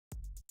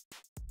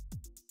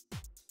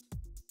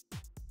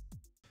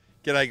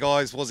G'day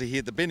guys, Wazzy here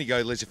at the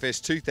Bendigo Leisure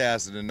Fest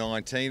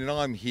 2019, and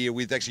I'm here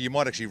with, you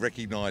might actually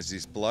recognise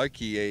this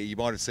bloke. You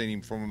might have seen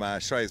him from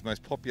Australia's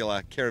most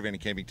popular caravan and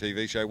camping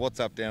TV show, What's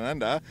Up Down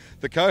Under,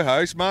 the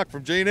co-host, Mark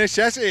from G&S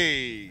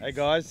Chassis. Hey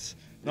guys,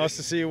 nice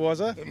to see you,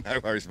 Wazza.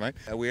 No worries, mate.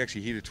 We're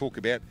actually here to talk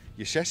about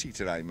your chassis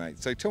today,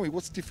 mate. So tell me,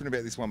 what's different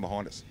about this one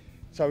behind us?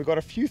 So we've got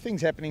a few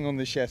things happening on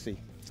this chassis.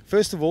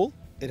 First of all,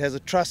 it has a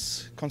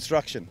truss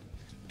construction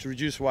to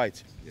reduce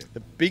weight. Yeah.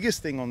 The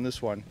biggest thing on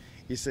this one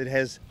is it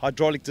has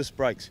hydraulic disc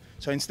brakes.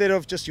 So instead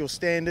of just your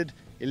standard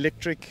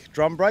electric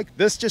drum brake,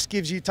 this just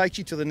takes you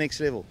to the next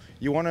level.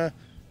 You want to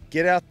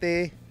get out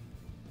there,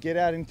 get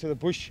out into the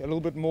bush a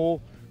little bit more,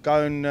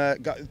 go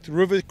to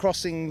river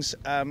crossings,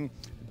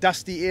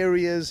 dusty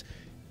areas.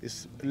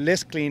 It's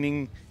less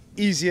cleaning,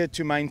 easier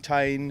to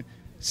maintain,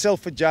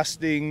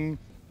 self-adjusting,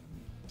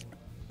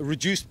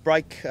 reduced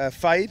brake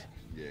fade.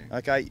 Yeah.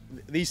 Okay,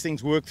 these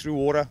things work through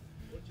water.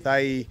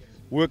 They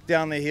work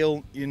down the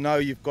hill, you know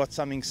you've got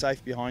something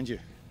safe behind you.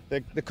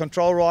 The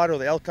control ride or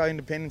the Elco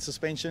independent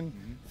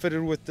suspension,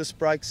 fitted with disc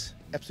brakes,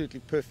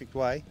 absolutely perfect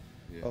way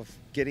of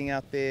getting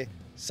out there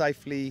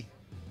safely,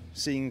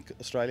 seeing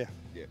Australia.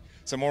 Yeah.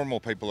 So more and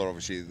more people are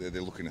obviously,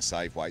 they're looking to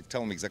save weight.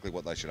 Tell them exactly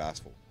what they should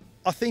ask for.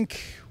 I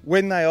think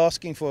when they're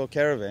asking for a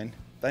caravan,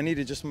 they need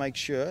to just make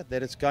sure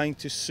that it's going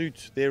to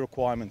suit their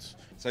requirements.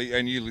 So,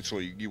 and you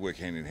work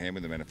hand in hand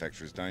with the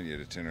manufacturers, don't you,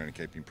 to turn around and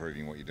keep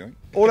improving what you're doing?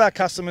 All our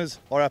customers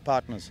are our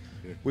partners.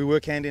 Yeah. We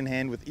work hand in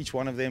hand with each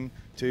one of them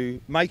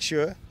to make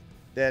sure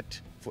that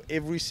for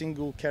every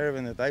single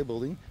caravan that they're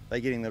building, they're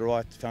getting the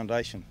right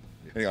foundation.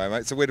 Anyway,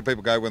 mate, so where do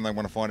people go when they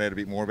want to find out a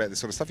bit more about this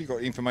sort of stuff? You've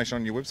got information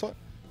on your website?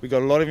 We've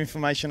got a lot of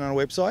information on our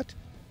website,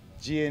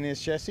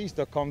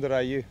 gnschassis.com.au.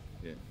 Yeah,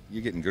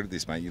 you're getting good at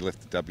this, mate. You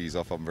left the W's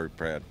off. I'm very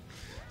proud.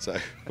 So,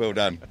 well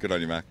done. Good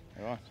on you, Mark.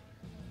 All right.